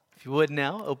If you would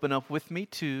now, open up with me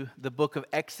to the book of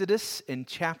Exodus in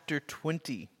chapter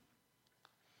 20.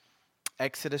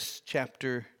 Exodus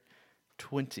chapter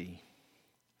 20.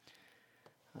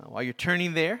 While you're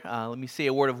turning there, let me say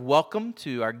a word of welcome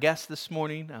to our guests this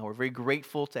morning. We're very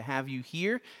grateful to have you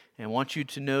here and want you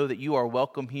to know that you are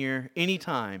welcome here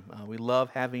anytime. We love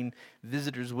having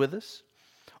visitors with us.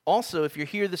 Also, if you're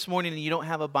here this morning and you don't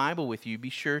have a Bible with you,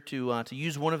 be sure to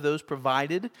use one of those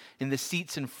provided in the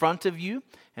seats in front of you,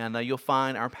 and you'll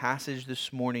find our passage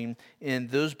this morning in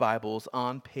those Bibles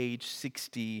on page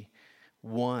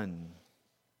 61.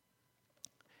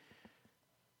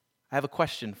 I have a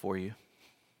question for you.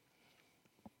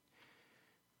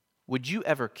 Would you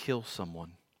ever kill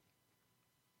someone?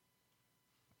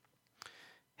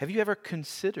 Have you ever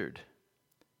considered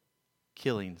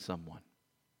killing someone?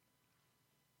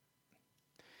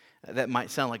 That might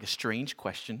sound like a strange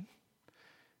question,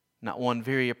 not one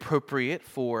very appropriate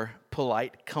for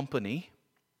polite company.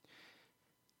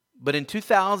 But in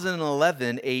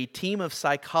 2011, a team of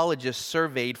psychologists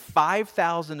surveyed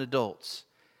 5,000 adults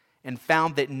and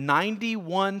found that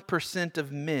 91%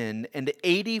 of men and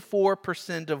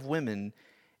 84% of women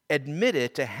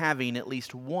admitted to having at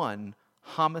least one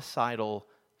homicidal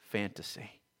fantasy.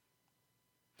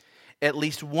 At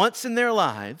least once in their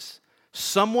lives,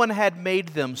 someone had made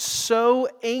them so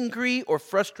angry or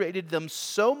frustrated them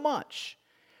so much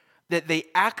that they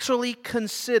actually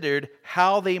considered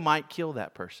how they might kill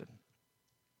that person.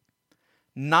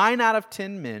 9 out of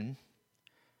 10 men,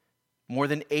 more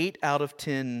than 8 out of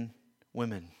 10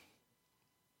 women.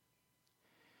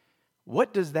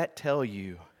 What does that tell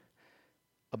you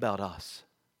about us?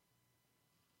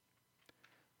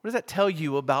 What does that tell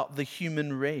you about the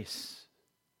human race?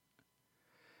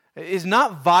 Is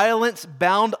not violence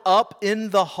bound up in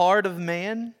the heart of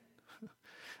man?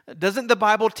 Doesn't the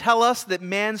Bible tell us that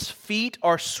man's feet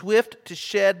are swift to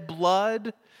shed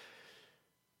blood?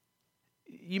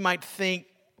 You might think,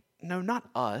 no, not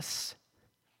us.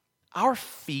 Our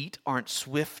feet aren't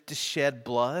swift to shed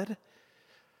blood.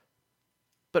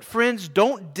 But friends,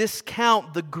 don't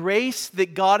discount the grace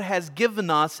that God has given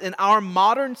us in our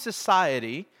modern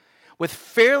society with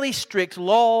fairly strict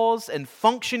laws and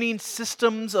functioning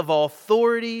systems of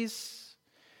authorities.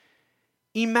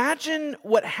 Imagine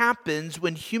what happens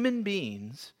when human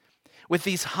beings with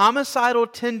these homicidal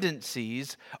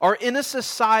tendencies are in a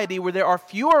society where there are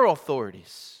fewer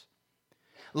authorities,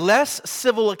 less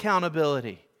civil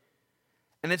accountability,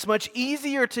 and it's much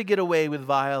easier to get away with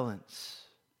violence.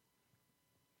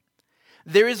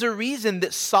 There is a reason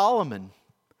that Solomon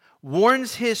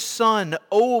warns his son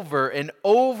over and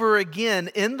over again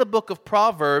in the book of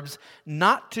Proverbs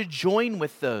not to join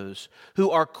with those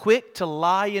who are quick to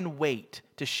lie in wait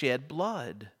to shed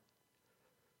blood.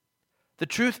 The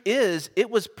truth is,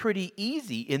 it was pretty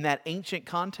easy in that ancient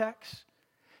context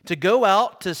to go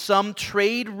out to some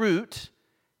trade route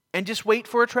and just wait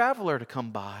for a traveler to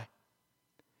come by.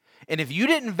 And if you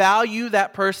didn't value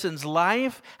that person's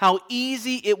life, how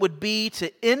easy it would be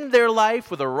to end their life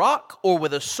with a rock or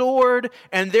with a sword,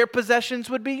 and their possessions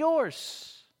would be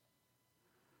yours.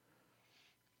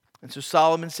 And so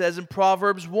Solomon says in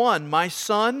Proverbs 1, "My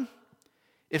son,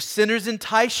 if sinners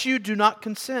entice you, do not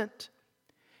consent.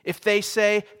 If they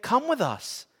say, 'Come with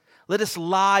us,' let us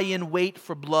lie in wait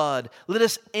for blood. Let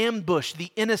us ambush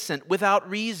the innocent without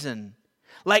reason.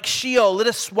 Like Sheol, let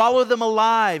us swallow them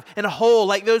alive, and whole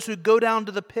like those who go down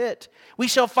to the pit. We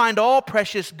shall find all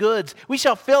precious goods. We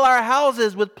shall fill our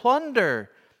houses with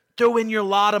plunder. Throw in your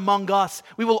lot among us.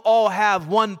 We will all have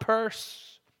one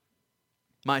purse.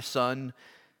 My son,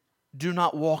 do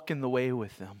not walk in the way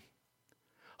with them.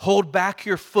 Hold back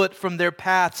your foot from their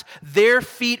paths. Their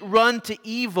feet run to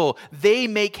evil. They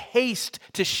make haste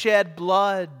to shed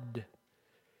blood."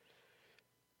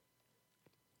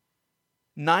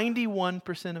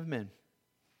 91% of men,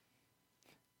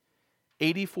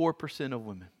 84% of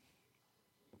women.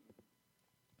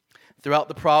 Throughout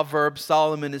the Proverbs,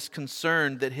 Solomon is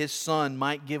concerned that his son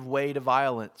might give way to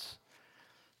violence.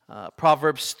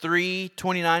 Proverbs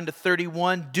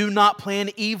 3:29-31, "Do not plan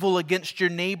evil against your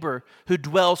neighbor who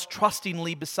dwells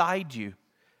trustingly beside you.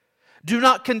 Do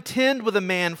not contend with a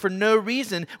man for no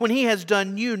reason when he has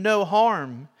done you no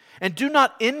harm. And do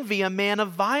not envy a man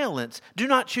of violence. Do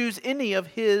not choose any of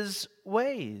his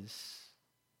ways."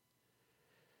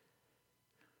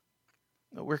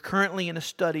 We're currently in a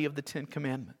study of the 10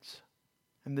 Commandments.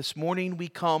 And this morning we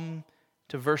come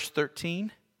to verse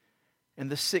 13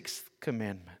 and the 6th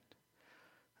commandment.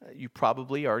 You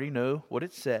probably already know what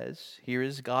it says. Here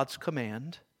is God's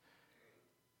command: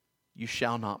 "You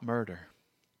shall not murder."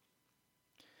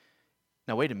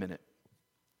 Now wait a minute.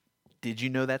 Did you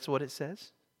know that's what it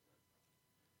says?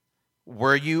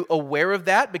 Were you aware of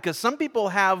that? Because some people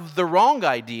have the wrong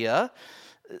idea.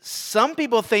 Some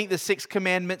people think the sixth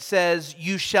commandment says,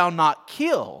 you shall not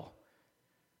kill.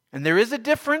 And there is a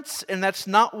difference, and that's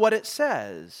not what it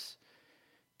says.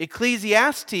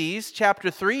 Ecclesiastes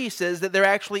chapter 3 says that there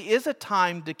actually is a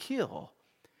time to kill.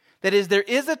 That is, there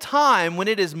is a time when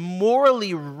it is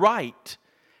morally right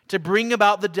to bring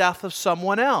about the death of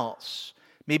someone else.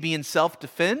 Maybe in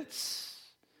self-defense.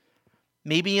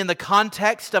 Maybe in the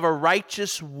context of a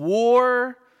righteous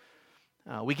war.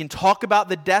 We can talk about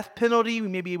the death penalty. We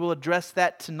maybe will address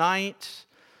that tonight.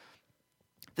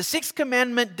 The sixth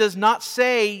commandment does not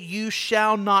say you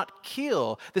shall not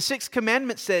kill. The sixth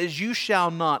commandment says you shall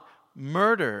not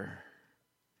murder.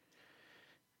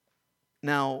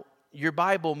 Now, your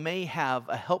Bible may have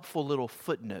a helpful little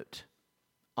footnote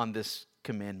on this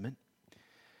commandment.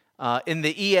 In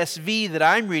the ESV that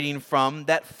I'm reading from,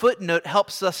 that footnote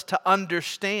helps us to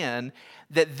understand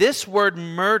that this word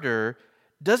murder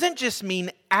doesn't just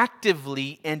mean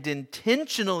actively and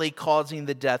intentionally causing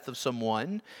the death of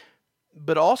someone,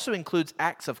 but also includes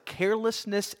acts of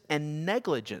carelessness and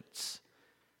negligence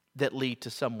that lead to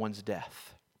someone's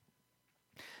death.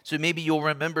 So maybe you'll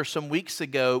remember some weeks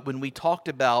ago when we talked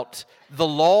about the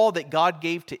law that God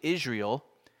gave to Israel,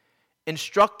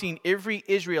 instructing every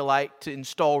Israelite to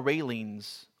install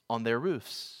railings on their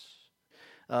roofs.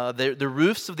 The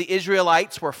roofs of the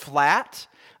Israelites were flat,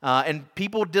 and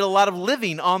people did a lot of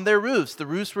living on their roofs. The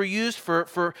roofs were used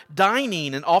for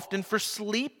dining and often for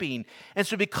sleeping. And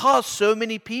so because so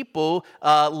many people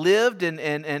lived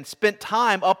and spent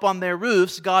time up on their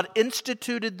roofs, God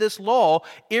instituted this law.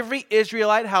 Every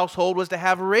Israelite household was to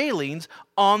have railings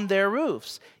on their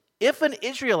roofs. If an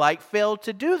Israelite failed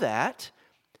to do that,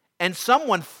 and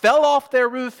someone fell off their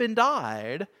roof and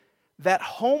died, that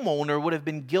homeowner would have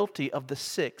been guilty of the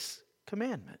sixth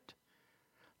commandment.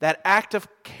 That act of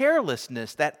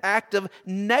carelessness, that act of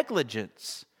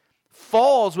negligence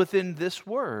falls within this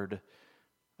word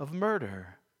of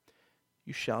murder.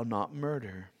 You shall not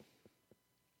murder.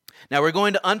 Now we're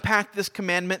going to unpack this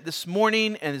commandment this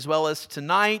morning and as well as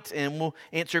tonight, and we'll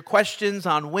answer questions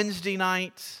on Wednesday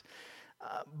night.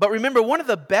 But remember, one of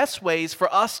the best ways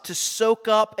for us to soak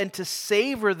up and to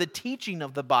savor the teaching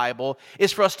of the Bible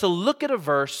is for us to look at a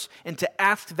verse and to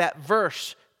ask that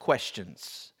verse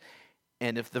questions.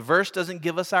 And if the verse doesn't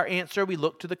give us our answer, we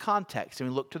look to the context and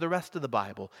we look to the rest of the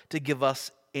Bible to give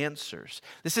us answers.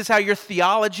 This is how your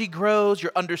theology grows,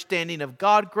 your understanding of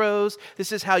God grows.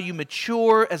 This is how you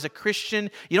mature as a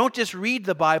Christian. You don't just read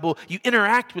the Bible, you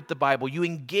interact with the Bible, you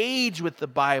engage with the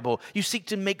Bible, you seek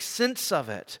to make sense of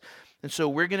it. And so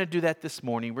we're going to do that this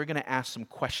morning. We're going to ask some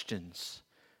questions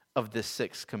of this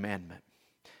sixth commandment.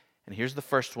 And here's the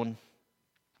first one.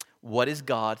 What is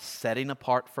God setting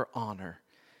apart for honor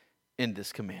in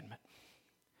this commandment?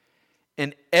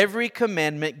 In every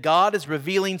commandment, God is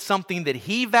revealing something that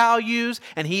He values,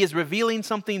 and He is revealing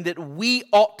something that we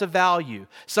ought to value,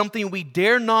 something we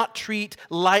dare not treat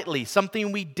lightly,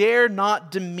 something we dare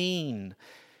not demean.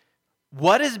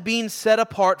 What is being set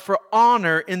apart for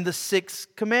honor in the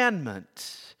sixth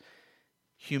commandment?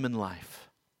 Human life.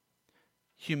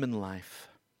 Human life.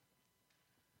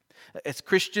 As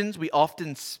Christians, we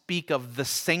often speak of the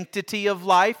sanctity of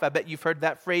life. I bet you've heard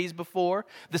that phrase before.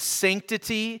 The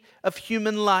sanctity of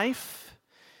human life.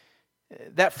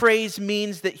 That phrase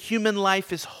means that human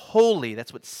life is holy.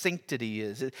 That's what sanctity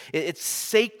is. It's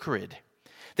sacred.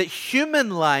 That human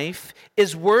life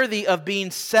is worthy of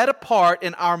being set apart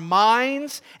in our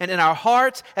minds and in our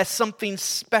hearts as something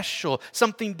special,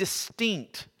 something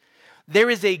distinct. There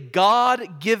is a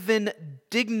God-given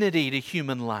dignity to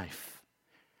human life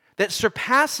that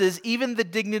surpasses even the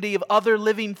dignity of other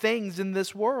living things in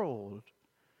this world.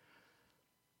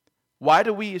 Why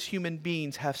do we as human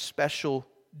beings have special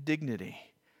dignity?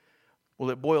 Well,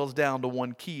 it boils down to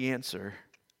one key answer.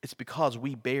 It's because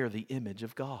we bear the image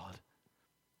of God.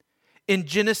 In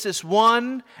Genesis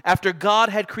 1, after God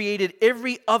had created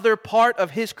every other part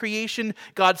of His creation,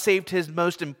 God saved His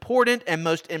most important and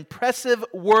most impressive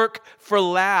work for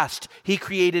last. He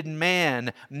created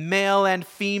man, male and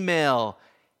female,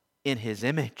 in His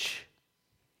image.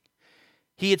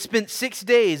 He had spent 6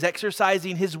 days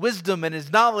exercising His wisdom and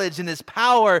His knowledge and His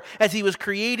power as He was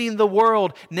creating the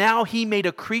world. Now He made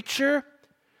a creature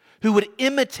who would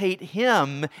imitate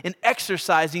Him in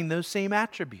exercising those same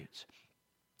attributes.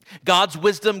 God's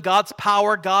wisdom, God's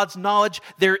power, God's knowledge,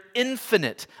 they're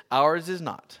infinite. Ours is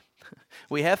not.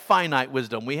 We have finite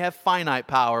wisdom, we have finite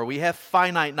power, we have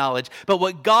finite knowledge. But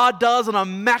what God does on a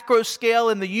macro scale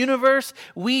in the universe,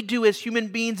 we do as human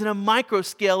beings in a micro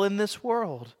scale in this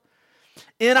world.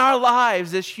 In our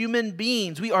lives as human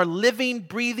beings, we are living,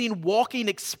 breathing, walking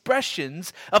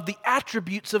expressions of the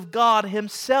attributes of God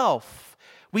Himself.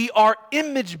 We are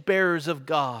image bearers of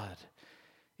God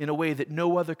in a way that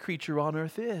no other creature on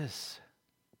earth is.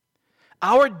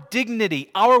 Our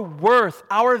dignity, our worth,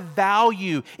 our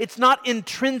value, it's not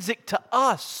intrinsic to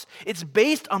us. It's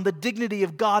based on the dignity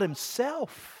of God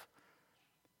Himself.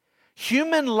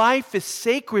 Human life is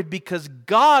sacred because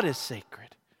God is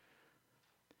sacred.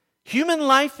 Human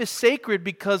life is sacred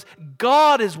because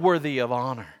God is worthy of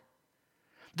honor.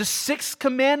 The sixth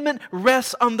commandment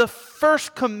rests on the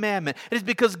first commandment. It is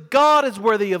because God is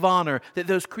worthy of honor that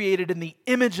those created in the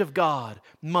image of God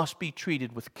must be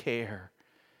treated with care.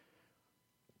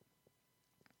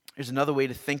 There's another way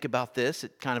to think about this.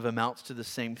 It kind of amounts to the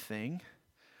same thing.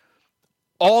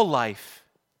 All life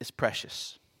is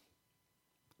precious.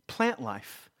 Plant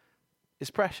life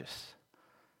is precious.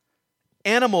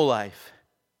 Animal life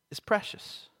is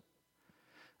precious.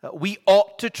 We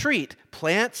ought to treat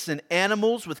plants and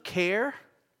animals with care.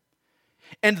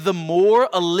 And the more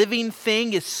a living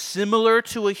thing is similar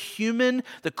to a human,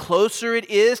 the closer it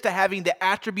is to having the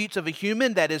attributes of a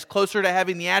human, that is closer to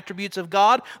having the attributes of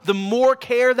God, the more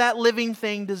care that living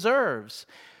thing deserves.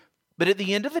 But at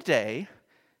the end of the day,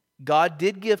 God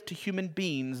did give to human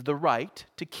beings the right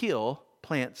to kill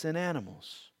plants and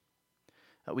animals.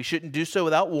 We shouldn't do so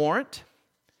without warrant.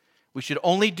 We should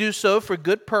only do so for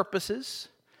good purposes.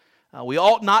 We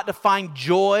ought not to find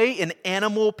joy in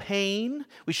animal pain.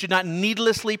 We should not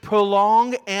needlessly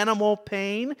prolong animal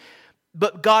pain.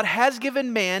 But God has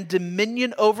given man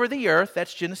dominion over the earth,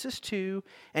 that's Genesis 2,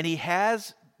 and He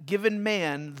has given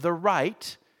man the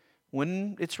right,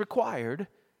 when it's required,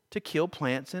 to kill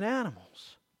plants and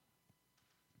animals.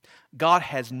 God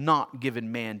has not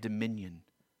given man dominion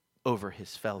over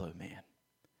his fellow man.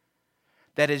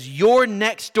 That is, your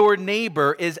next door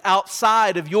neighbor is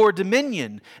outside of your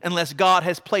dominion unless God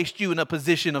has placed you in a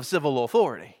position of civil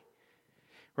authority.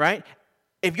 Right?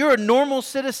 If you're a normal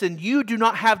citizen, you do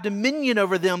not have dominion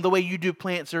over them the way you do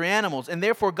plants or animals. And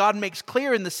therefore, God makes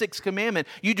clear in the sixth commandment,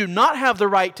 you do not have the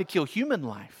right to kill human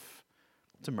life.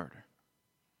 It's a murder.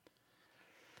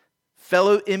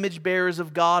 Fellow image bearers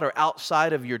of God are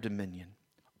outside of your dominion.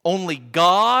 Only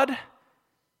God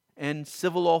and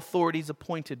civil authorities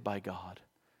appointed by God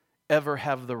ever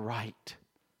have the right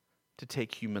to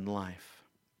take human life.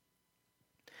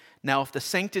 Now, if the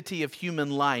sanctity of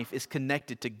human life is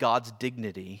connected to God's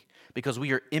dignity, because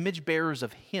we are image bearers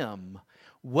of Him,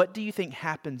 what do you think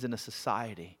happens in a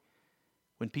society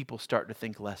when people start to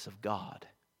think less of God?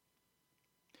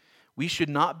 We should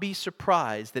not be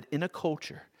surprised that in a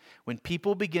culture, when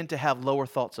people begin to have lower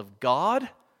thoughts of God,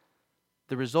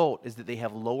 the result is that they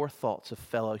have lower thoughts of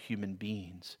fellow human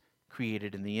beings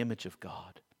created in the image of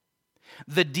God.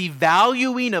 The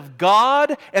devaluing of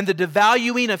God and the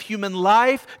devaluing of human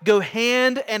life go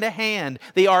hand in hand.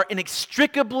 They are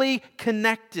inextricably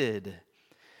connected.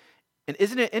 And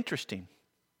isn't it interesting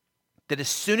that as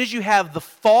soon as you have the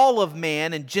fall of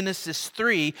man in Genesis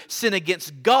 3, sin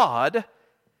against God,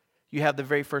 you have the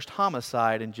very first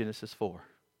homicide in Genesis 4.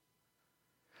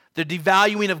 The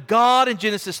devaluing of God in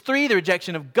Genesis 3, the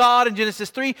rejection of God in Genesis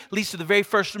 3, leads to the very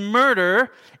first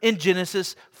murder in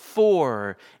Genesis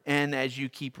 4. And as you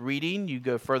keep reading, you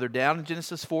go further down in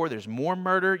Genesis 4, there's more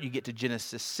murder. You get to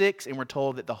Genesis 6, and we're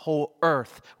told that the whole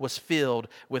earth was filled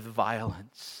with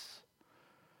violence.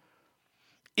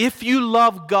 If you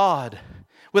love God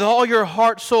with all your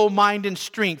heart, soul, mind, and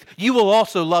strength, you will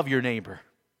also love your neighbor.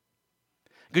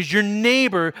 Because your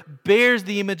neighbor bears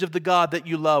the image of the God that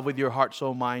you love with your heart,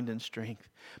 soul, mind, and strength.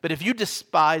 But if you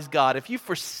despise God, if you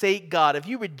forsake God, if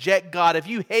you reject God, if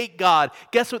you hate God,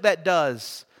 guess what that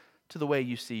does to the way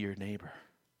you see your neighbor?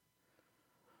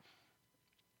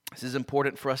 This is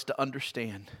important for us to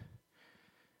understand.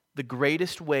 The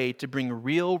greatest way to bring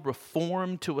real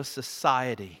reform to a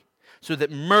society so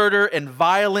that murder and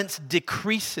violence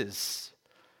decreases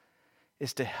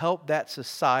is to help that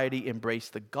society embrace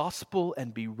the gospel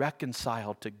and be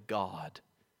reconciled to God.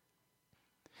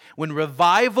 When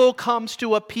revival comes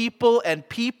to a people and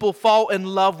people fall in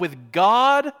love with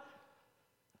God,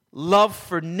 love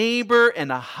for neighbor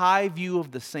and a high view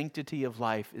of the sanctity of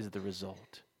life is the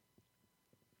result.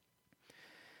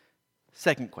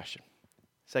 Second question.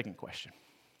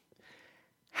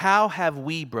 How have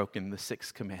we broken the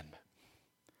sixth commandment?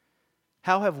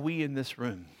 How have we in this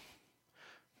room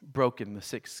broken the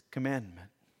sixth commandment?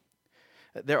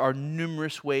 There are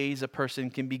numerous ways a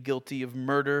person can be guilty of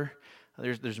murder.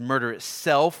 There's murder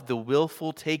itself, the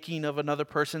willful taking of another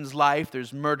person's life.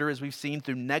 There's murder, as we've seen,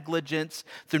 through negligence,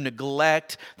 through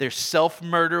neglect. There's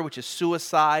self-murder, which is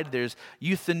suicide. There's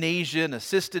euthanasia and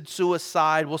assisted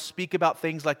suicide. We'll speak about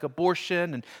things like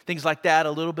abortion and things like that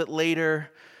a little bit later.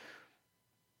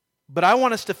 But I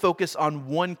want us to focus on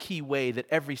one key way that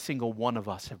every single one of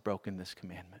us have broken this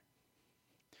commandment.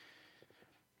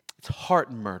 It's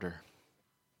heart murder.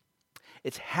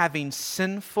 It's having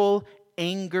sinful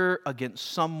anger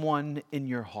against someone in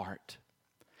your heart.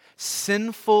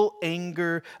 Sinful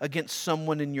anger against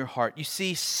someone in your heart. You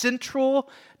see, central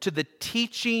to the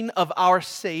teaching of our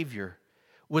Savior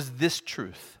was this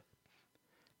truth,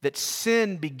 that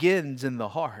sin begins in the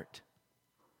heart.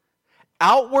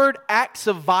 Outward acts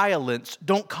of violence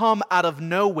don't come out of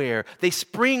nowhere. They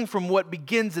spring from what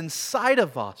begins inside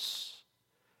of us.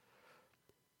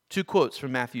 Two quotes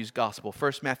from Matthew's gospel.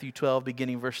 First, Matthew 12,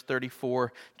 beginning verse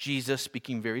 34, Jesus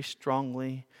speaking very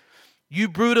strongly. You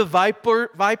brood of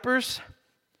vipers,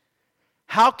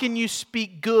 how can you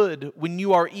speak good when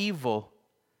you are evil?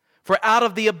 For out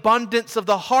of the abundance of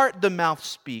the heart the mouth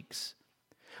speaks.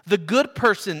 The good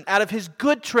person out of his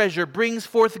good treasure brings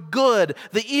forth good.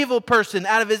 The evil person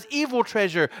out of his evil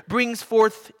treasure brings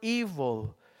forth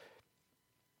evil.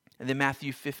 And then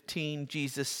Matthew 15,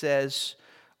 Jesus says,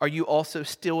 are you also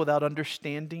still without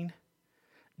understanding?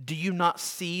 Do you not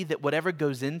see that whatever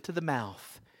goes into the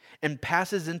mouth and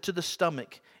passes into the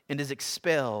stomach and is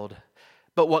expelled,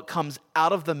 but what comes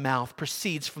out of the mouth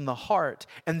proceeds from the heart,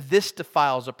 and this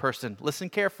defiles a person? Listen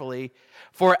carefully.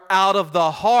 For out of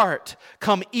the heart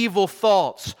come evil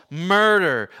thoughts,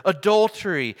 murder,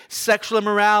 adultery, sexual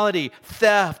immorality,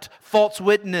 theft, false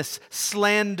witness,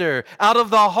 slander. Out of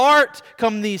the heart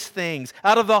come these things.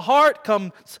 Out of the heart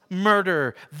comes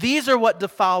murder. These are what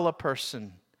defile a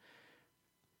person.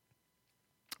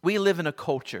 We live in a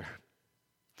culture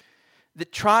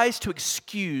that tries to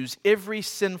excuse every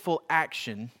sinful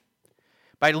action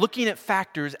by looking at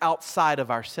factors outside of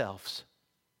ourselves.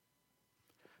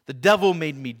 The devil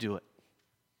made me do it.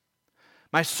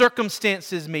 My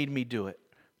circumstances made me do it.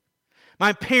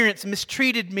 My parents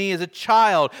mistreated me as a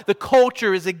child. The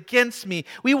culture is against me.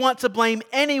 We want to blame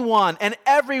anyone and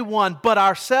everyone but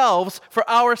ourselves for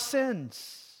our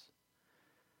sins.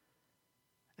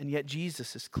 And yet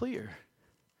Jesus is clear.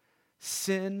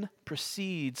 Sin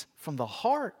proceeds from the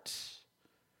heart.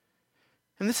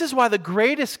 And this is why the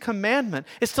greatest commandment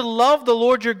is to love the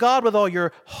Lord your God with all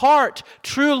your heart.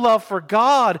 True love for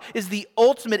God is the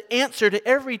ultimate answer to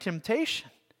every temptation.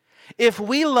 If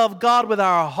we love God with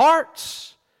our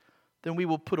hearts, then we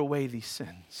will put away these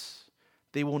sins.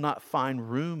 They will not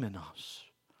find room in us.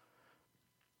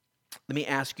 Let me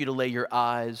ask you to lay your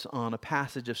eyes on a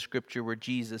passage of Scripture where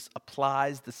Jesus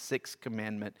applies the sixth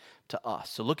commandment to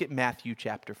us. So look at Matthew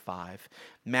chapter 5.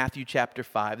 Matthew chapter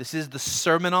 5. This is the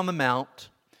Sermon on the Mount.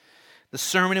 The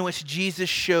sermon in which Jesus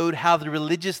showed how the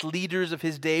religious leaders of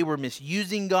his day were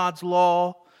misusing God's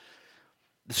law.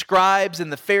 The scribes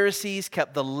and the Pharisees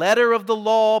kept the letter of the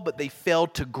law, but they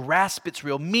failed to grasp its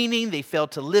real meaning. They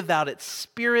failed to live out its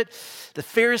spirit. The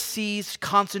Pharisees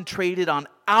concentrated on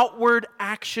outward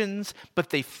actions,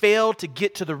 but they failed to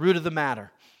get to the root of the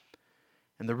matter.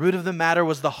 And the root of the matter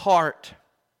was the heart.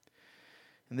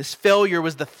 And this failure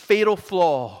was the fatal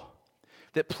flaw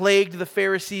that plagued the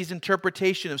Pharisees'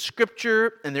 interpretation of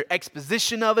Scripture and their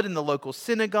exposition of it in the local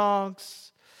synagogues.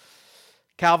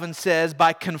 Calvin says,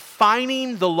 by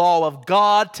confining the law of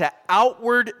God to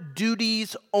outward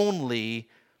duties only,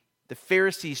 the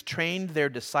Pharisees trained their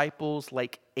disciples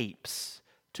like apes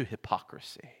to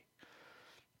hypocrisy.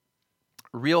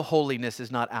 Real holiness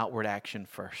is not outward action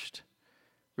first.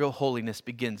 Real holiness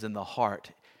begins in the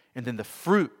heart, and then the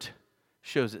fruit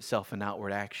shows itself in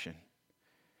outward action.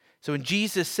 So when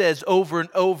Jesus says over and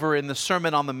over in the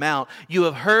Sermon on the Mount, you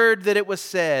have heard that it was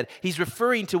said, he's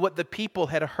referring to what the people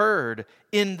had heard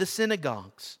in the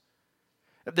synagogues.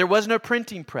 There was no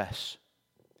printing press.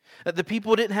 The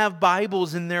people didn't have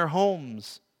Bibles in their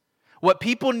homes. What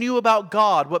people knew about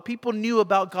God, what people knew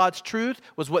about God's truth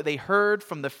was what they heard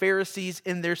from the Pharisees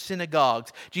in their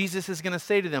synagogues. Jesus is going to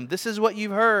say to them, this is what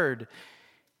you've heard.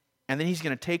 And then he's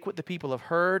going to take what the people have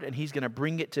heard and he's going to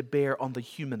bring it to bear on the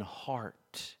human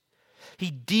heart.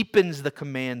 He deepens the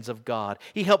commands of God.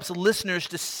 He helps listeners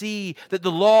to see that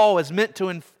the law is meant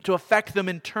to affect them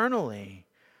internally.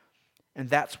 And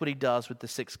that's what he does with the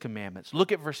six commandments.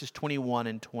 Look at verses 21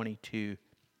 and 22.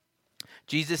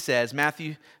 Jesus says,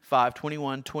 Matthew 5,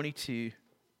 21, 22,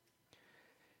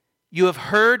 you have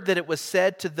heard that it was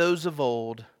said to those of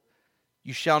old,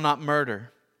 you shall not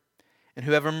murder, and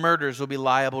whoever murders will be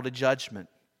liable to judgment.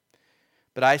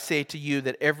 But I say to you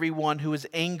that everyone who is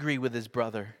angry with his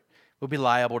brother will be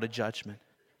liable to judgment.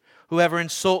 Whoever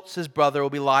insults his brother will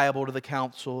be liable to the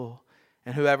council,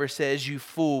 and whoever says, "You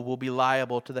fool," will be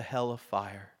liable to the hell of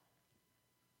fire.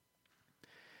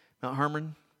 Mount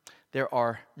Hermon, there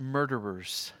are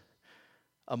murderers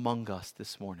among us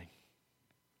this morning.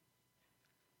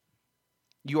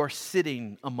 You are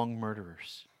sitting among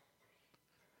murderers.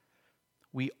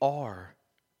 We are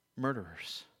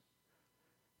murderers.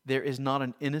 There is not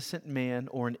an innocent man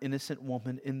or an innocent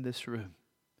woman in this room,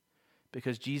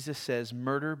 because Jesus says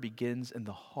murder begins in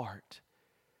the heart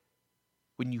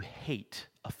when you hate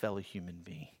a fellow human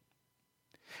being.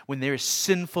 When there is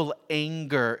sinful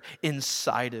anger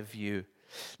inside of you.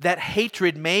 That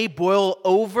hatred may boil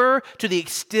over to the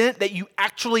extent that you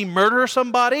actually murder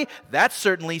somebody. That's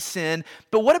certainly sin.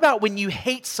 But what about when you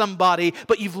hate somebody,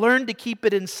 but you've learned to keep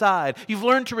it inside? You've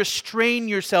learned to restrain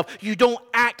yourself. You don't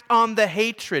act on the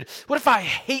hatred. What if I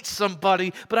hate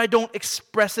somebody, but I don't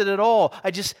express it at all?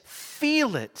 I just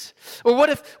feel it. Or what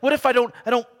if I don't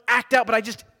act out, but I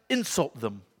just insult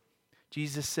them?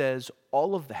 Jesus says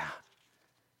all of that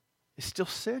is still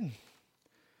sin.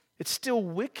 It's still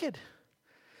wicked.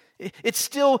 It's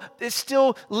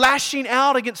still lashing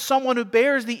out against someone who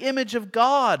bears the image of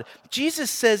God.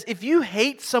 Jesus says if you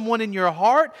hate someone in your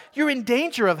heart, you're in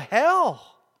danger of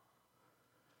hell.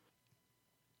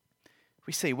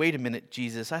 We say, wait a minute,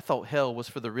 Jesus, I thought hell was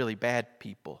for the really bad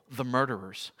people, the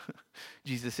murderers.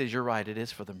 Jesus says, you're right, it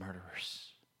is for the murderers.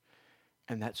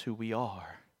 And that's who we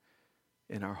are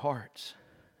in our hearts.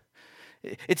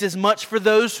 It's as much for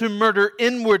those who murder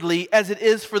inwardly as it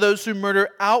is for those who murder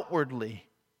outwardly.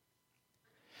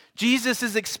 Jesus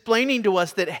is explaining to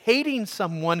us that hating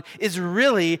someone is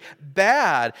really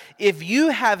bad. If you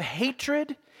have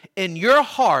hatred in your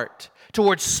heart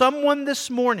towards someone this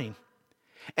morning,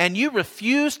 and you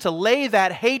refuse to lay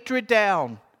that hatred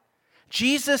down,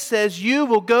 Jesus says you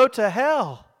will go to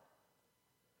hell.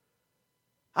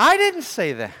 I didn't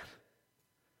say that.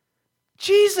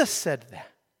 Jesus said that.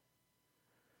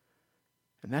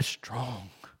 And that's strong.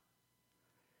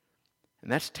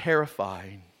 And that's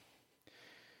terrifying.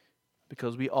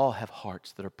 Because we all have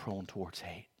hearts that are prone towards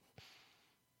hate.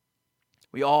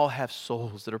 We all have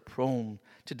souls that are prone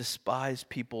to despise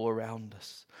people around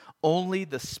us. Only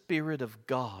the Spirit of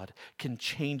God can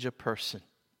change a person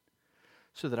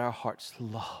so that our hearts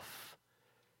love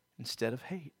instead of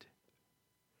hate.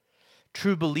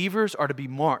 True believers are to be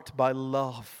marked by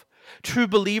love. True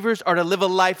believers are to live a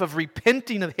life of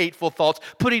repenting of hateful thoughts,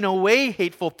 putting away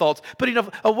hateful thoughts, putting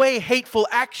away hateful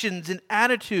actions and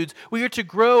attitudes. We are to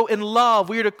grow in love.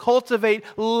 We are to cultivate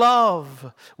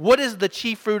love. What is the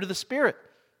chief fruit of the Spirit?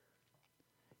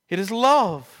 It is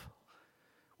love.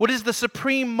 What is the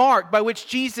supreme mark by which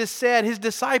Jesus said his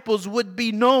disciples would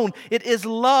be known? It is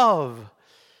love.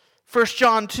 1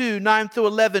 John 2, 9 through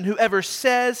 11, whoever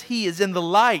says he is in the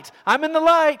light, I'm in the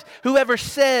light. Whoever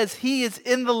says he is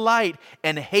in the light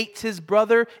and hates his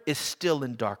brother is still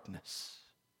in darkness.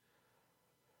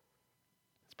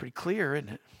 It's pretty clear, isn't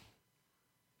it?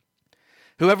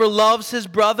 Whoever loves his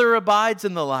brother abides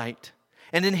in the light,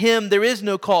 and in him there is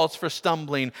no cause for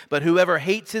stumbling. But whoever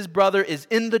hates his brother is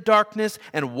in the darkness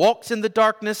and walks in the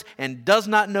darkness and does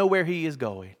not know where he is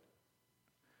going.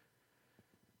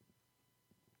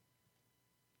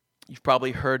 You've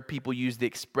probably heard people use the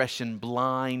expression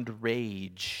blind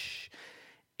rage.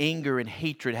 Anger and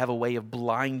hatred have a way of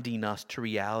blinding us to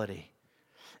reality.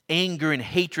 Anger and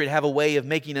hatred have a way of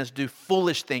making us do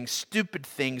foolish things, stupid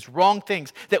things, wrong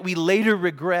things that we later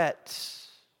regret.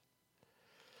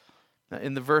 Now,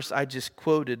 in the verse I just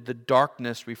quoted, the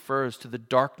darkness refers to the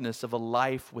darkness of a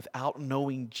life without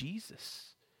knowing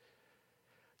Jesus.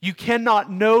 You cannot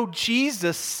know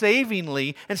Jesus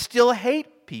savingly and still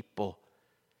hate people.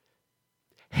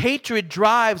 Hatred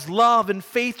drives love and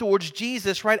faith towards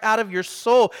Jesus right out of your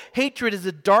soul. Hatred is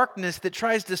a darkness that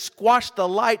tries to squash the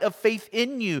light of faith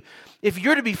in you. If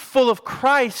you're to be full of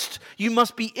Christ, you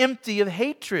must be empty of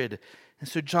hatred. And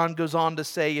so John goes on to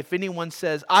say, if anyone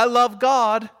says, I love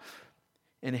God,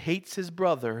 and hates his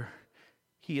brother,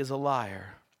 he is a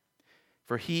liar.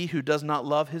 For he who does not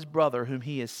love his brother whom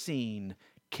he has seen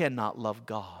cannot love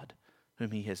God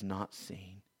whom he has not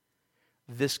seen.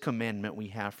 This commandment we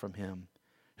have from him.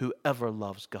 Whoever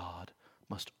loves God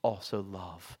must also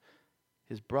love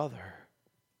his brother.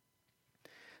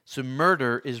 So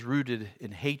murder is rooted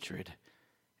in hatred,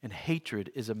 and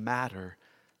hatred is a matter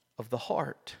of the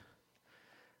heart.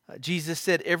 Jesus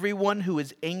said, everyone who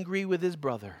is angry with his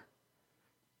brother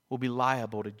will be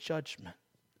liable to judgment.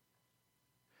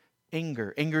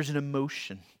 Anger is an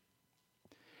emotion.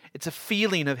 It's a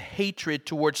feeling of hatred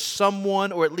towards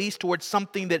someone, or at least towards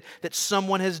something that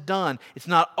someone has done. It's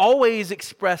not always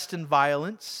expressed in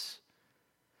violence.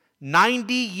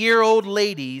 90-year-old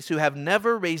ladies who have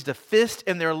never raised a fist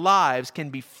in their lives can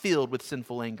be filled with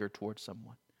sinful anger towards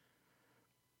someone.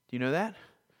 Do you know that?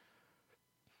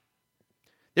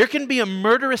 There can be a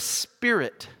murderous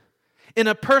spirit in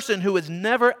a person who has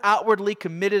never outwardly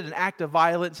committed an act of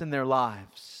violence in their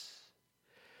lives.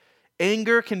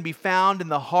 Anger can be found in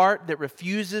the heart that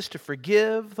refuses to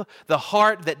forgive, the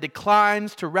heart that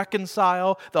declines to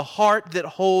reconcile, the heart that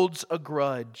holds a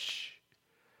grudge.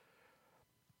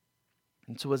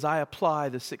 And so as I apply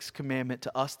the sixth commandment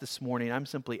to us this morning, I'm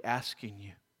simply asking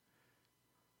you,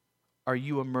 are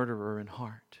you a murderer in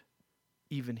heart,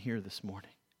 even here this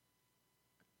morning?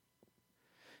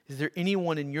 Is there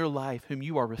anyone in your life whom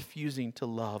you are refusing to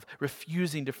love,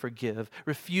 refusing to forgive,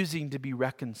 refusing to be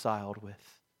reconciled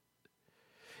with?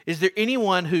 Is there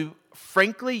anyone who,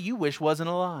 frankly, you wish wasn't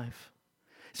alive?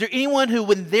 Is there anyone who,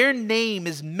 when their name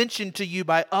is mentioned to you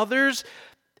by others,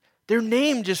 their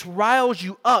name just riles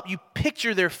you up? You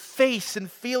picture their face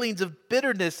and feelings of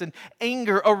bitterness and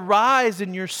anger arise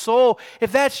in your soul.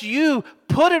 If that's you,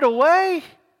 put it away.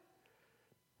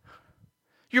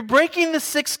 You're breaking the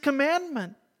sixth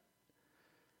commandment.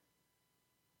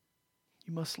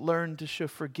 You must learn to show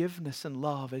forgiveness and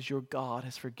love as your God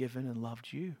has forgiven and loved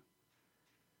you.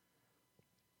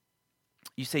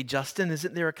 You say, Justin,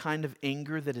 isn't there a kind of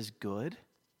anger that is good?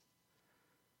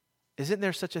 Isn't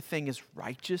there such a thing as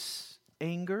righteous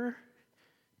anger?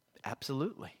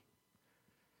 Absolutely.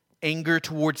 Anger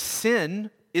towards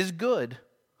sin is good.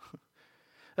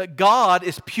 God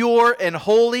is pure and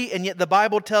holy, and yet the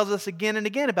Bible tells us again and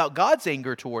again about God's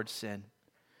anger towards sin.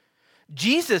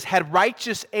 Jesus had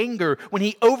righteous anger when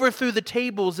he overthrew the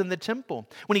tables in the temple,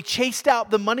 when he chased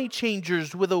out the money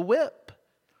changers with a whip.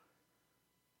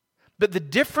 But the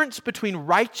difference between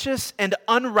righteous and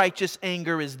unrighteous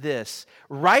anger is this.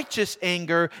 Righteous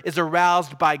anger is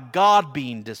aroused by God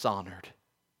being dishonored.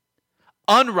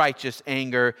 Unrighteous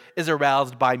anger is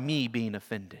aroused by me being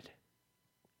offended.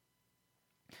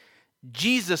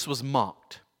 Jesus was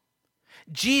mocked.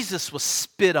 Jesus was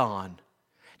spit on.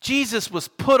 Jesus was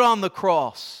put on the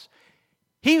cross.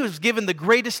 He was given the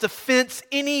greatest offense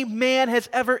any man has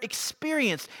ever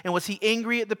experienced. And was he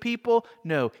angry at the people?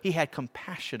 No, he had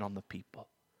compassion on the people.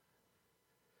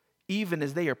 Even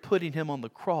as they are putting him on the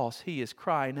cross, he is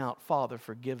crying out, Father,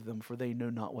 forgive them, for they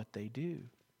know not what they do.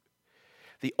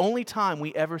 The only time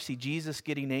we ever see Jesus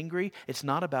getting angry, it's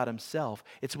not about himself.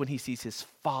 It's when he sees his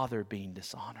Father being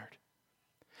dishonored.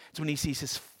 It's when he sees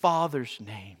his Father's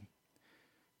name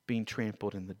being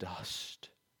trampled in the dust.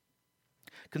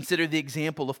 Consider the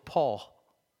example of Paul.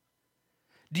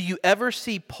 Do you ever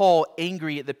see Paul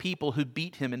angry at the people who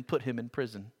beat him and put him in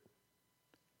prison?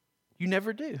 You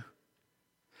never do.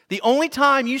 The only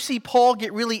time you see Paul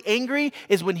get really angry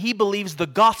is when he believes the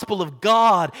gospel of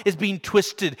God is being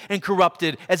twisted and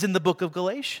corrupted, as in the book of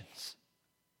Galatians.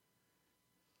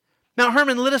 Now,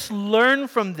 Herman, let us learn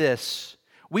from this.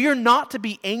 We are not to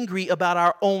be angry about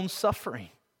our own suffering.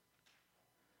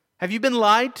 Have you been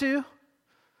lied to?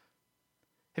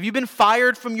 Have you been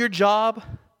fired from your job?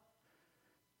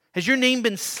 Has your name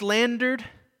been slandered?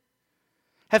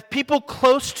 Have people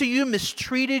close to you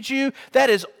mistreated you?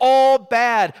 That is all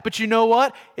bad. But you know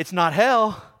what? It's not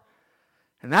hell.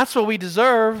 And that's what we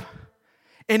deserve.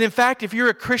 And in fact, if you're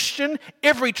a Christian,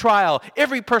 every trial,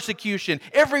 every persecution,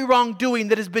 every wrongdoing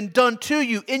that has been done to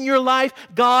you in your life,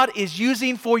 God is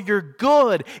using for your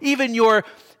good. Even your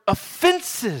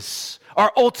offenses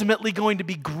are ultimately going to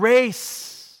be grace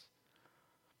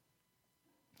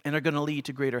and are going to lead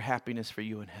to greater happiness for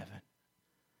you in heaven.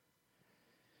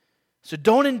 So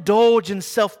don't indulge in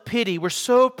self-pity. We're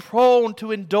so prone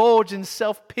to indulge in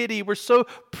self-pity. We're so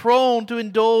prone to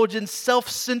indulge in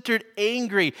self-centered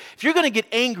anger. If you're going to get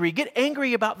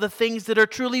angry about the things that are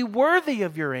truly worthy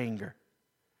of your anger.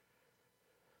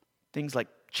 Things like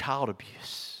child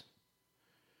abuse.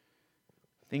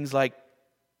 Things like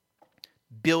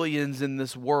billions in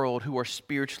this world who are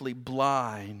spiritually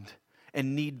blind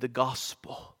and need the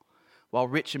gospel, while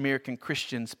rich American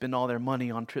Christians spend all their money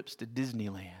on trips to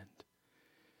Disneyland.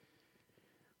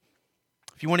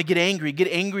 If you want to get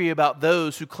angry about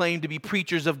those who claim to be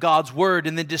preachers of God's word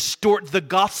and then distort the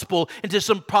gospel into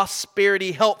some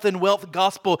prosperity, health, and wealth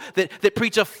gospel that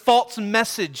preach a false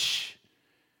message.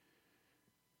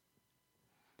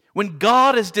 When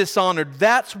God is dishonored,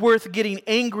 that's worth getting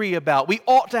angry about. We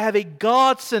ought to have a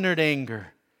God-centered anger,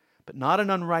 but not an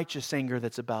unrighteous anger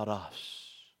that's about us.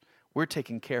 We're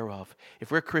taken care of.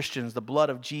 If we're Christians, the blood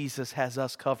of Jesus has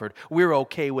us covered. We're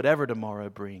okay whatever tomorrow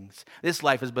brings. This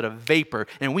life is but a vapor,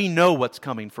 and we know what's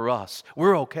coming for us.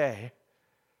 We're okay.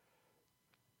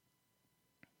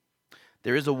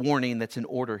 There is a warning that's in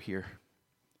order here.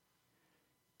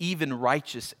 Even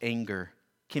righteous anger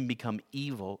can become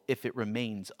evil if it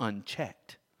remains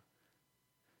unchecked.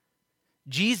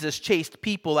 Jesus chased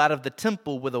people out of the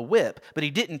temple with a whip, but he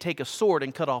didn't take a sword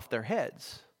and cut off their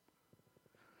heads.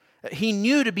 He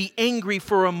knew to be angry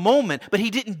for a moment, but he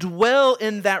didn't dwell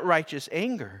in that righteous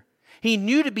anger. He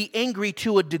knew to be angry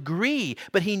to a degree,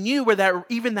 but he knew where that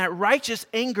even that righteous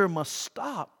anger must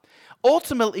stop.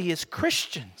 Ultimately, as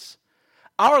Christians,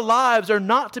 our lives are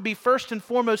not to be first and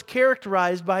foremost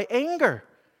characterized by anger.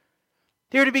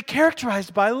 They're to be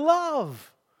characterized by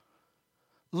love.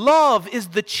 Love is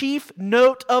the chief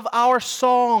note of our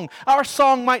song. Our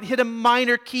song might hit a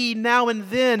minor key now and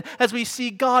then as we see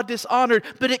God dishonored,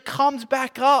 but it comes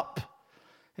back up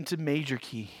into major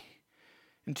key,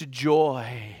 into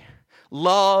joy.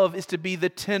 Love is to be the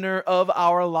tenor of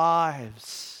our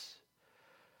lives.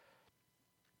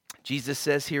 Jesus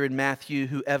says here in Matthew,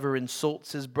 whoever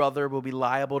insults his brother will be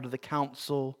liable to the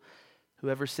council.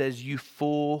 Whoever says, you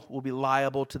fool, will be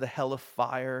liable to the hell of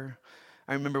fire.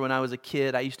 I remember when I was a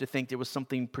kid, I used to think there was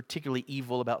something particularly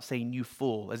evil about saying you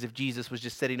fool, as if Jesus was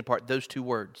just setting apart those two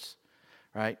words,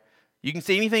 right? You can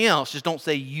say anything else, just don't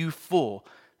say you fool.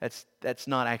 That's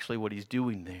not actually what he's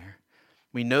doing there.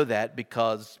 We know that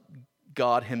because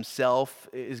God himself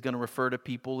is going to refer to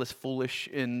people as foolish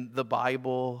in the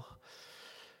Bible.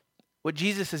 What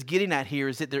Jesus is getting at here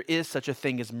is that there is such a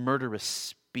thing as murderous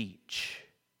speech.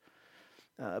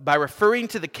 By referring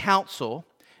to the council,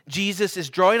 Jesus is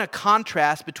drawing a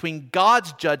contrast between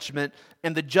God's judgment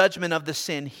and the judgment of the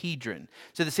Sanhedrin.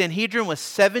 So the Sanhedrin was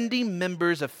 70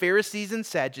 members of Pharisees and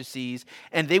Sadducees,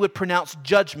 and they would pronounce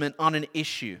judgment on an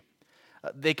issue.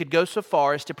 They could go so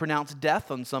far as to pronounce death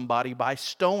on somebody by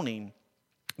stoning.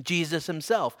 Jesus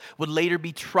himself would later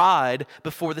be tried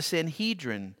before the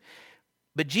Sanhedrin.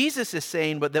 But Jesus is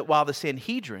saying that while the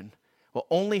Sanhedrin will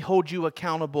only hold you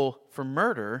accountable for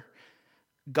murder,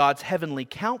 God's heavenly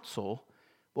council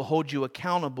will hold you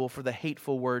accountable for the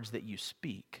hateful words that you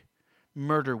speak.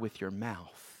 Murder with your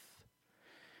mouth.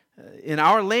 In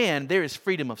our land, there is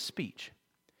freedom of speech.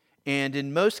 And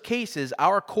in most cases,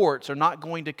 our courts are not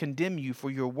going to condemn you for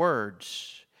your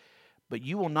words, but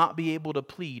you will not be able to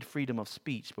plead freedom of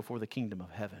speech before the kingdom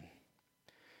of heaven.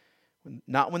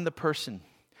 Not when the person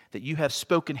that you have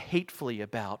spoken hatefully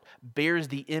about bears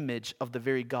the image of the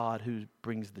very God who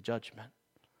brings the judgment.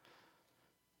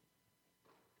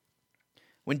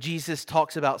 When Jesus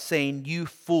talks about saying, you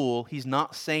fool, he's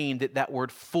not saying that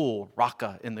word fool,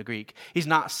 raka in the Greek, he's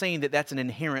not saying that that's an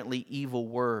inherently evil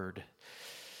word.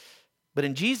 But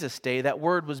in Jesus' day, that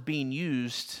word was being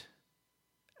used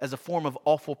as a form of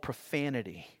awful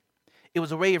profanity. It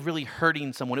was a way of really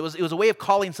hurting someone. It was a way of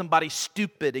calling somebody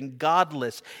stupid and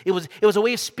godless. It was a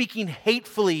way of speaking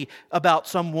hatefully about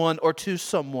someone or to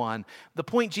someone. The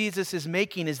point Jesus is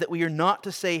making is that we are not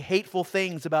to say hateful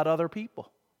things about other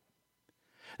people.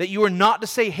 That you are not to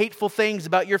say hateful things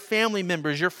about your family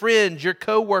members, your friends, your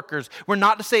co-workers. We're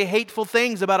not to say hateful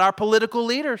things about our political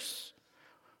leaders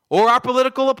or our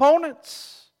political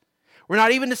opponents. We're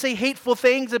not even to say hateful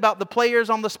things about the players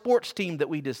on the sports team that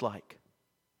we dislike.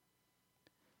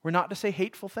 We're not to say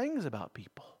hateful things about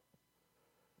people.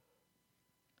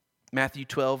 Matthew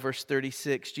 12, verse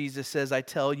 36, Jesus says, I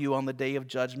tell you, on the day of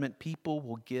judgment, people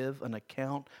will give an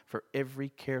account for every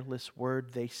careless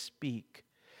word they speak.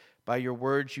 By your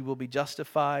words you will be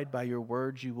justified, by your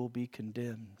words you will be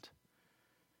condemned.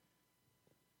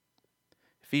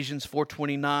 Ephesians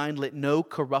 4:29, let no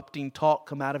corrupting talk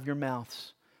come out of your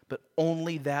mouths, but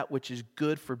only that which is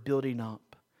good for building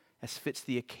up, as fits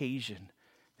the occasion,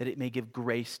 that it may give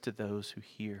grace to those who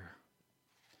hear.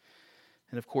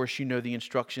 And of course, you know the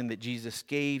instruction that Jesus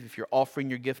gave. If you're offering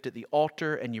your gift at the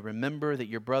altar and you remember that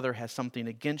your brother has something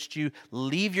against you,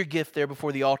 leave your gift there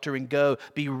before the altar and go.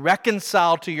 Be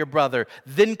reconciled to your brother.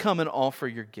 Then come and offer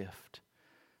your gift.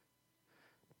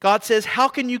 God says, how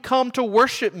can you come to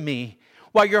worship me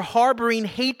while you're harboring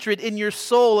hatred in your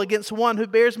soul against one who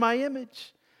bears my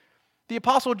image? The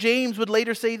Apostle James would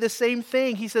later say the same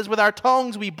thing. He says, with our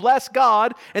tongues we bless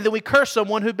God, and then we curse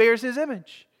someone who bears his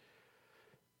image.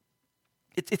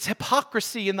 It's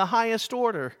hypocrisy in the highest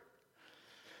order.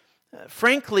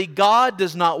 Frankly, God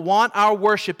does not want our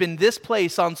worship in this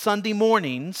place on Sunday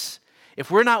mornings if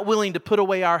we're not willing to put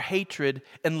away our hatred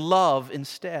and love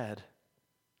instead.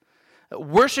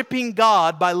 Worshiping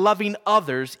God by loving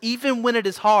others, even when it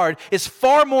is hard, is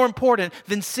far more important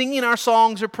than singing our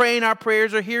songs or praying our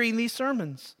prayers or hearing these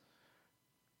sermons.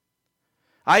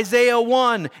 Isaiah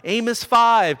 1, Amos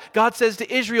 5, God says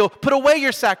to Israel, put away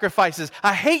your sacrifices.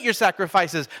 I hate your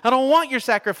sacrifices. I don't want your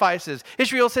sacrifices.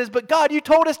 Israel says, but God, you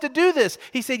told us to do this.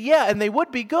 He said, yeah, and they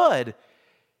would be good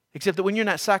Except that when you're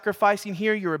not sacrificing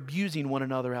here, you're abusing one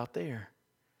another out there.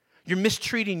 You're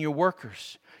mistreating your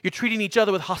workers. You're treating each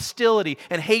other with hostility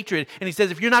and hatred. And he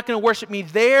says, if you're not going to worship me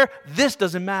there, this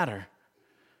doesn't matter.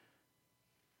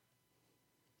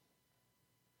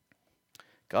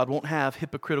 God won't have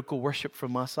hypocritical worship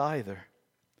from us either.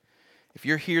 If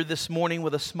you're here this morning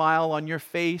with a smile on your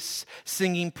face,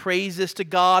 singing praises to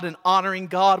God and honoring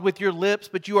God with your lips,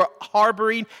 but you are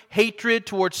harboring hatred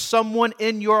towards someone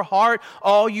in your heart,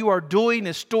 all you are doing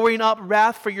is storing up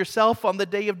wrath for yourself on the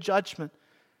day of judgment.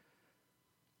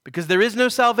 Because there is no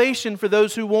salvation for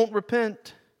those who won't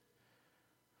repent.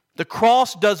 The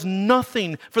cross does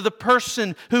nothing for the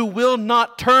person who will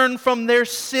not turn from their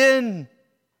sin.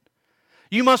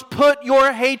 You must put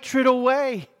your hatred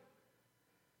away.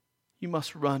 You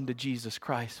must run to Jesus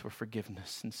Christ for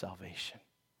forgiveness and salvation.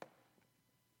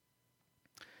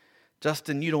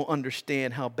 Justin, you don't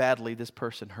understand how badly this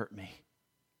person hurt me.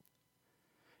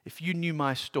 If you knew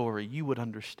my story, you would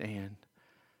understand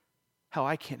how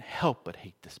I can't help but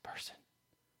hate this person.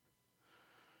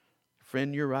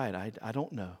 Friend, you're right. I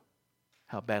don't know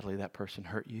how badly that person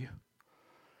hurt you.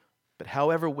 But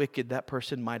however wicked that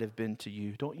person might have been to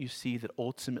you, don't you see that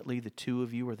ultimately the two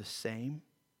of you are the same?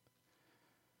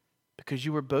 Because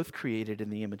you were both created in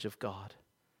the image of God.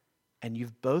 And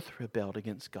you've both rebelled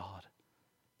against God.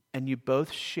 And you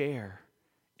both share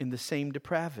in the same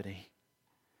depravity.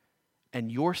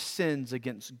 And your sins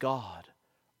against God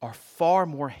are far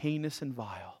more heinous and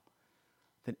vile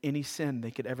than any sin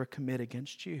they could ever commit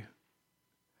against you.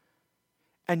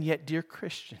 And yet, dear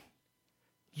Christian,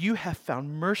 you have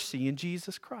found mercy in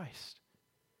Jesus Christ.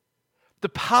 The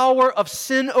power of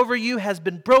sin over you has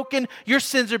been broken. Your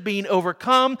sins are being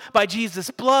overcome by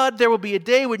Jesus' blood. There will be a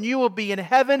day when you will be in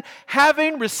heaven,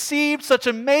 having received such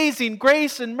amazing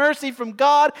grace and mercy from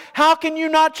God. How can you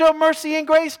not show mercy and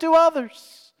grace to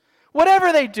others?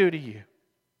 Whatever they do to you.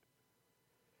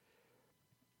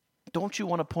 Don't you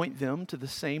want to point them to the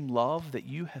same love that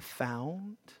you have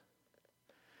found?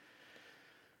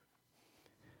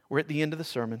 We're at the end of the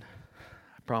sermon,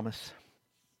 I promise.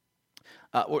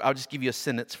 I'll just give you a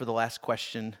sentence for the last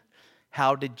question.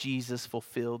 How did Jesus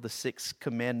fulfill the sixth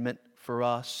commandment for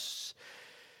us?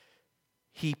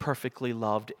 He perfectly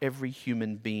loved every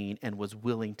human being and was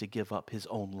willing to give up his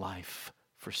own life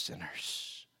for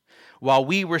sinners. While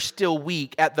we were still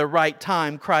weak, at the right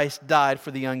time, Christ died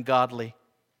for the ungodly.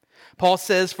 Paul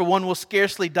says, for one will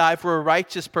scarcely die for a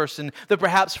righteous person, though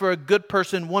perhaps for a good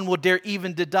person one will dare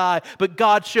even to die. But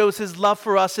God shows his love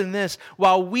for us in this: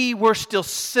 while we were still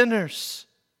sinners,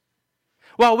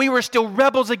 while we were still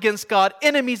rebels against God,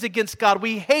 enemies against God,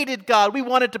 we hated God, we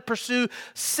wanted to pursue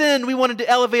sin, we wanted to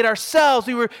elevate ourselves,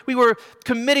 we were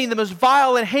committing the most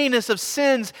vile and heinous of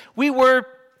sins. We were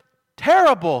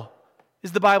terrible,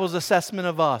 is the Bible's assessment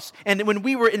of us. And when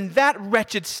we were in that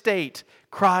wretched state,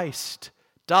 Christ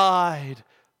died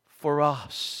for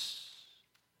us.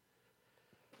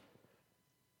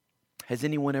 Has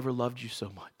anyone ever loved you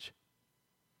so much?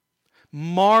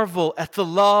 Marvel at the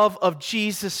love of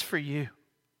Jesus for you.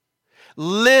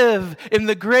 Live in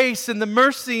the grace and the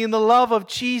mercy and the love of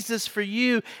Jesus for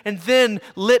you, and then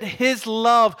let his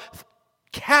love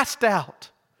cast out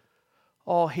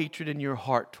all hatred in your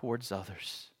heart towards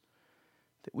others,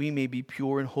 that we may be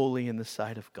pure and holy in the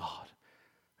sight of God,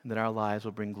 and that our lives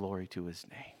will bring glory to his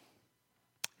name.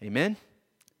 Amen?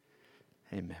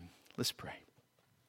 Amen. Let's pray.